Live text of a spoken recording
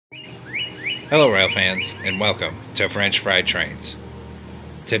Hello rail fans, and welcome to French Fried Trains.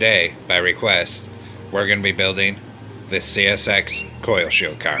 Today, by request, we're going to be building this CSX coil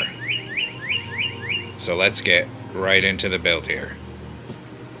shield car. So let's get right into the build here.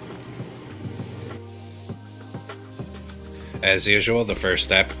 As usual, the first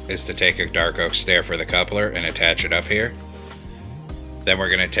step is to take a dark oak stair for the coupler and attach it up here. Then we're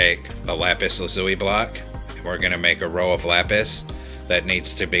going to take a lapis lazuli block, and we're going to make a row of lapis that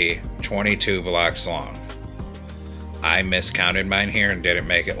needs to be 22 blocks long. I miscounted mine here and didn't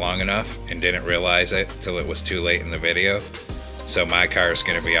make it long enough and didn't realize it till it was too late in the video. So my car is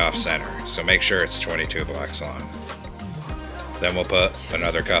going to be off center, so make sure it's 22 blocks long. Then we'll put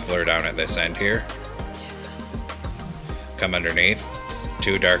another coupler down at this end here. Come underneath,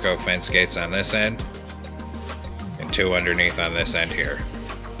 2 dark oak fence gates on this end, and 2 underneath on this end here.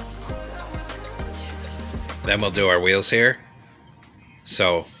 Then we'll do our wheels here.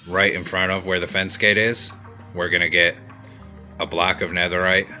 So right in front of where the fence gate is, we're going to get a block of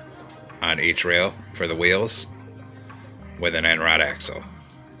netherite on each rail for the wheels with an end rod axle.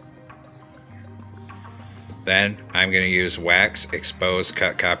 Then I'm going to use wax exposed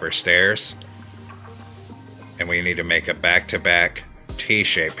cut copper stairs, and we need to make a back-to-back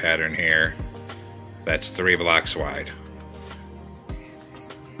T-shaped pattern here that's 3 blocks wide.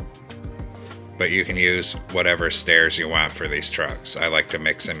 But you can use whatever stairs you want for these trucks. I like to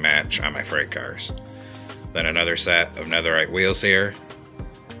mix and match on my freight cars. Then another set of netherite wheels here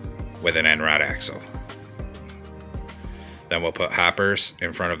with an end rod axle. Then we'll put hoppers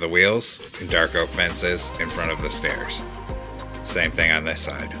in front of the wheels and dark oak fences in front of the stairs. Same thing on this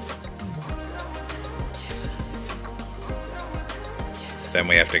side. Then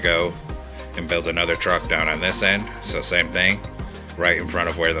we have to go and build another truck down on this end. So same thing, right in front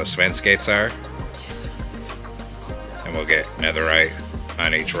of where those fence gates are. And we'll get netherite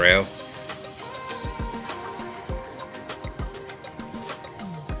on each rail.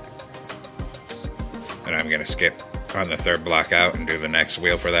 And I'm going to skip on the 3rd block out and do the next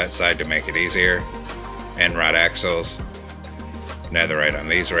wheel for that side to make it easier. End rod axles, netherite on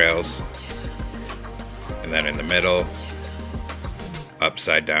these rails, and then in the middle,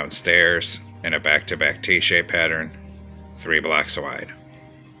 upside down stairs and a back-to-back T-shaped pattern, 3 blocks wide.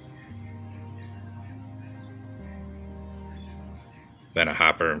 Then a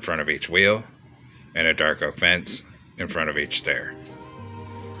hopper in front of each wheel, and a dark oak fence in front of each stair.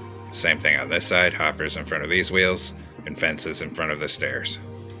 Same thing on this side, hoppers in front of these wheels, and fences in front of the stairs.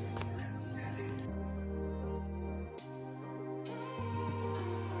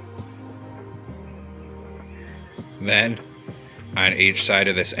 Then, on each side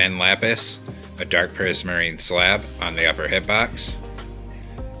of this end lapis, a dark prismarine slab on the upper hitbox,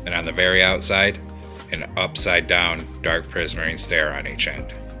 and on the very outside, an upside down dark prismarine stair on each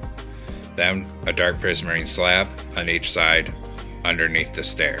end. Then a dark prismarine slab on each side underneath the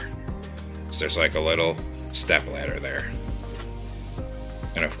stair. So there's like a little step ladder there.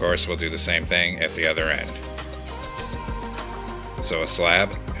 And of course we'll do the same thing at the other end. So a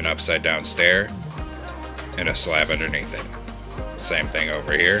slab, an upside down stair, and a slab underneath it. Same thing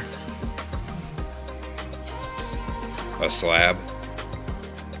over here. A slab,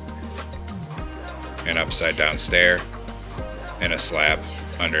 an upside down stair, and a slab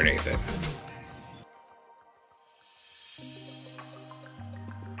underneath it.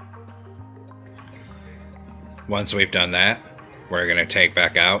 Once we've done that, we're going to take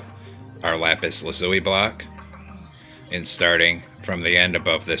back out our lapis lazuli block, and starting from the end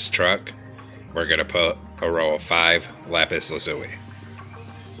above this truck, we're going to put a row of 5 lapis lazuli,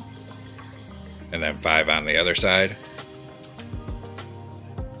 and then 5 on the other side.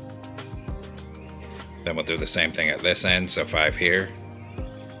 Then we'll do the same thing at this end, so 5 here,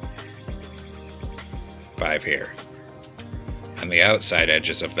 5 here. On the outside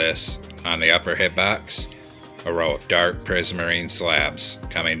edges of this, on the upper hitbox, a row of dark prismarine slabs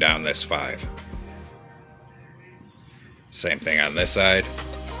coming down this 5. Same thing on this side.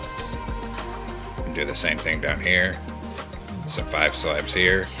 And do the same thing down here. So 5 slabs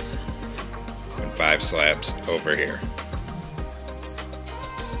here, and 5 slabs over here.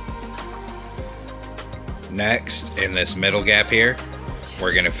 Next, in this middle gap here,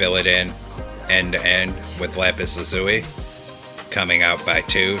 we're going to fill it in end to end with lapis lazuli, coming out by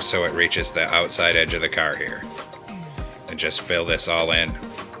 2 so it reaches the outside edge of the car here. And just fill this all in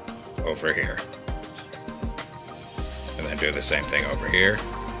over here. And then do the same thing over here.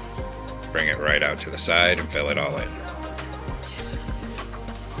 Bring it right out to the side and fill it all in.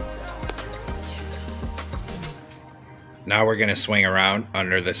 Now we're going to swing around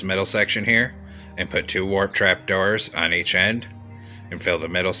under this middle section here and put 2 warp trap doors on each end and fill the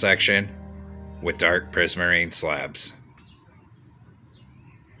middle section with dark prismarine slabs.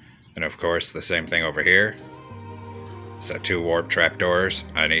 And of course the same thing over here. So 2 warp trapdoors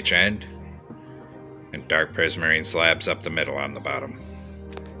on each end, and dark prismarine slabs up the middle on the bottom.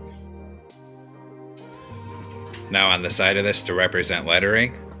 Now on the side of this, to represent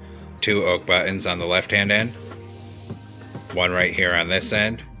lettering, 2 oak buttons on the left hand end, 1 right here on this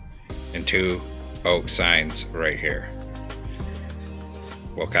end, and 2 oak signs right here.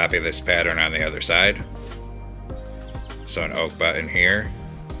 We'll copy this pattern on the other side. So an oak button here,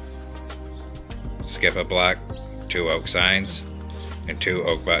 skip a block, 2 oak signs, and 2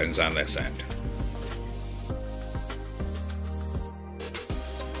 oak buttons on this end.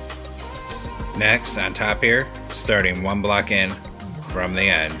 Next, on top here, starting 1 block in from the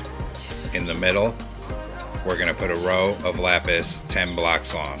end, in the middle, we're going to put a row of lapis 10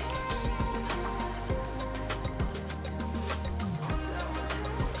 blocks long.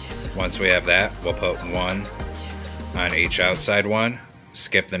 Once we have that, we'll put 1 on each outside one,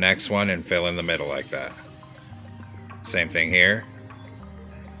 skip the next one, and fill in the middle like that. Same thing here.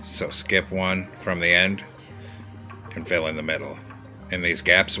 So skip 1 from the end and fill in the middle. In these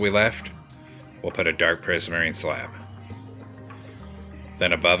gaps we left, we'll put a dark prismarine slab.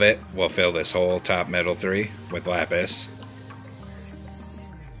 Then above it, we'll fill this whole top middle 3 with lapis.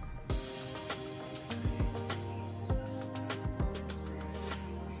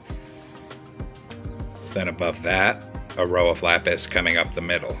 Then above that, a row of lapis coming up the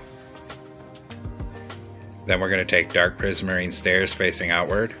middle. Then we're going to take dark prismarine stairs facing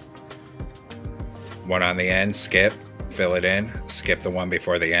outward. 1 on the end, skip, fill it in, skip the one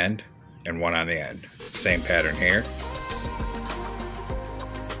before the end, and 1 on the end. Same pattern here.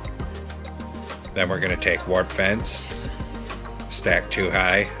 Then we're going to take warp fence, stack 2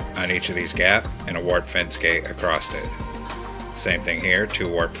 high on each of these gaps, and a warp fence gate across it. Same thing here, 2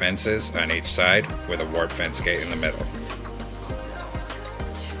 warp fences on each side with a warp fence gate in the middle.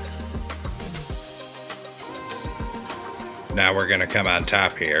 Now we're going to come on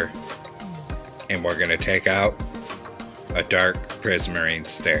top here, and we're going to take out a dark prismarine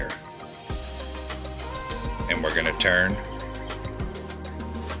stair. And we're going to turn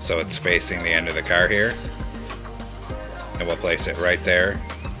so it's facing the end of the car here. And we'll place it right there,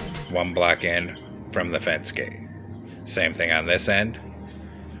 1 block in from the fence gate. Same thing on this end.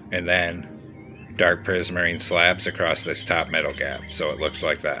 And then dark prismarine slabs across this top middle gap, so it looks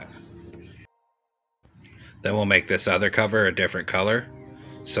like that. Then we'll make this other cover a different color.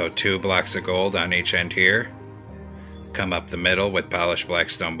 So 2 blocks of gold on each end here. Come up the middle with polished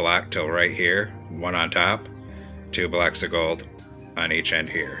blackstone block till right here, 1 on top, 2 blocks of gold on each end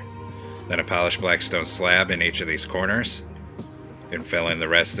here. Then a polished blackstone slab in each of these corners, and fill in the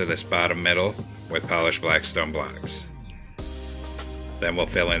rest of this bottom middle with polished blackstone blocks. Then we'll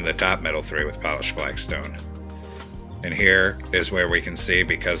fill in the top middle 3 with polished blackstone. And here is where we can see,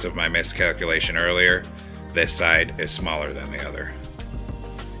 because of my miscalculation earlier, this side is smaller than the other.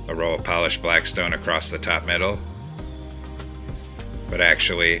 A row of polished blackstone across the top middle, but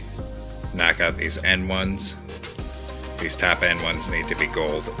actually knock out these end ones. These top end ones need to be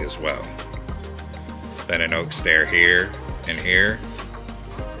gold as well. Then an oak stair here and here,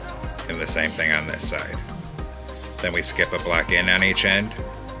 and the same thing on this side. Then we skip a block in on each end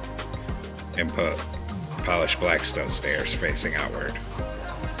and put polished blackstone stairs facing outward.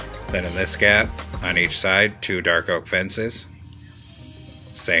 Then in this gap on each side, 2 dark oak fences.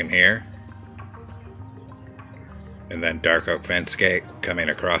 Same here. And then dark oak fence gate coming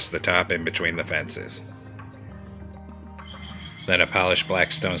across the top in between the fences. Then a polished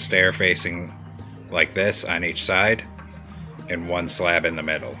blackstone stair facing like this on each side, and 1 slab in the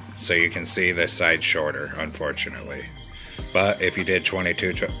middle. So you can see this side shorter, unfortunately. But if you did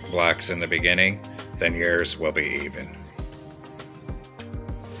 22 blocks in the beginning, then yours will be even.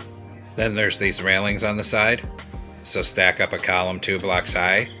 Then there's these railings on the side. So stack up a column 2 blocks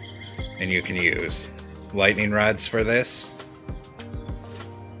high, and you can use lightning rods for this,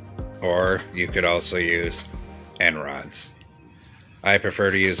 or you could also use end rods. I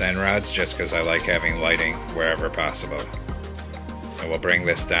prefer to use end rods just because I like having lighting wherever possible. And we'll bring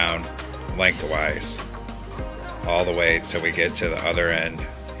this down lengthwise all the way till we get to the other end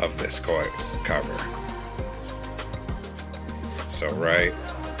of this coil cover. So right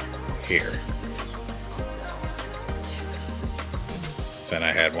here. Then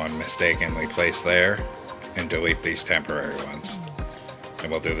I had one mistakenly placed there, and delete these temporary ones.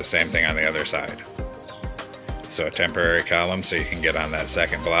 And we'll do the same thing on the other side. So a temporary column so you can get on that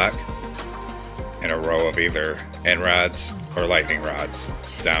second block, and a row of either end rods or lightning rods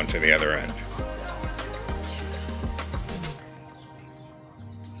down to the other end.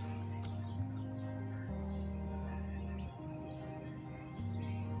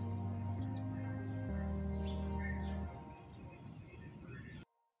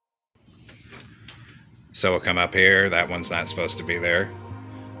 So we'll come up here. That one's not supposed to be there.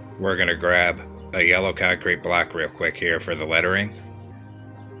 We're going to grab a yellow concrete block real quick here for the lettering.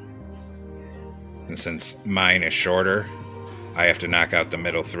 And since mine is shorter, I have to knock out the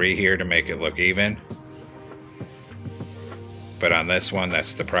middle 3 here to make it look even. But on this one,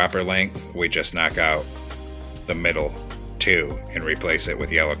 that's the proper length. We just knock out the middle 2 and replace it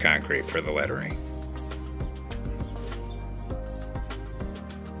with yellow concrete for the lettering.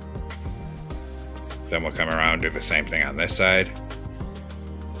 Then we'll come around and do the same thing on this side.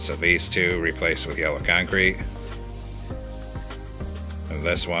 So these 2 replace with yellow concrete. And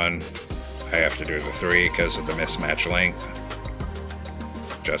this one, I have to do the 3 because of the mismatched length.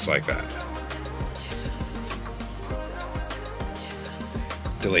 Just like that.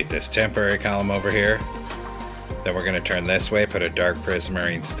 Delete this temporary column over here. Then we're going to turn this way, put a dark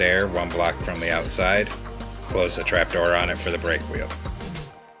prismarine stair 1 block from the outside. Close the trapdoor on it for the brake wheel.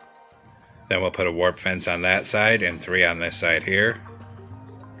 Then we'll put a warp fence on that side and 3 on this side here.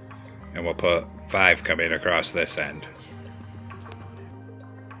 And we'll put 5 coming across this end.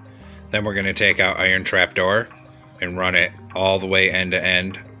 Then we're going to take out iron trapdoor and run it all the way end to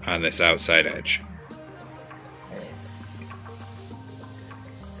end on this outside edge.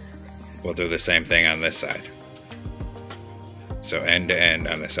 We'll do the same thing on this side. So end to end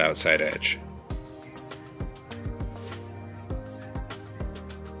on this outside edge.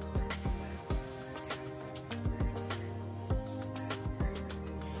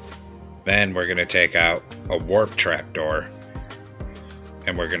 Then we're going to take out a warp trapdoor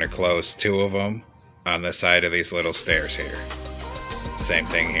and we're going to close 2 of them on the side of these little stairs here. Same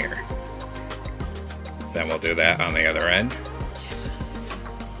thing here. Then we'll do that on the other end.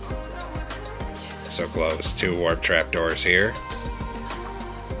 So close 2 warp trapdoors here.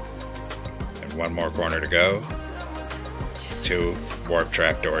 And 1 more corner to go. 2 warp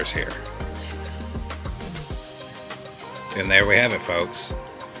trapdoors here. And there we have it, folks.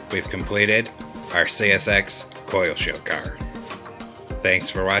 We've completed our CSX coil shield car. Thanks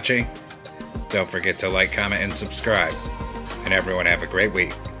for watching. Don't forget to like, comment, and subscribe. And everyone have a great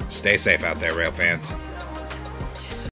week. Stay safe out there, rail fans.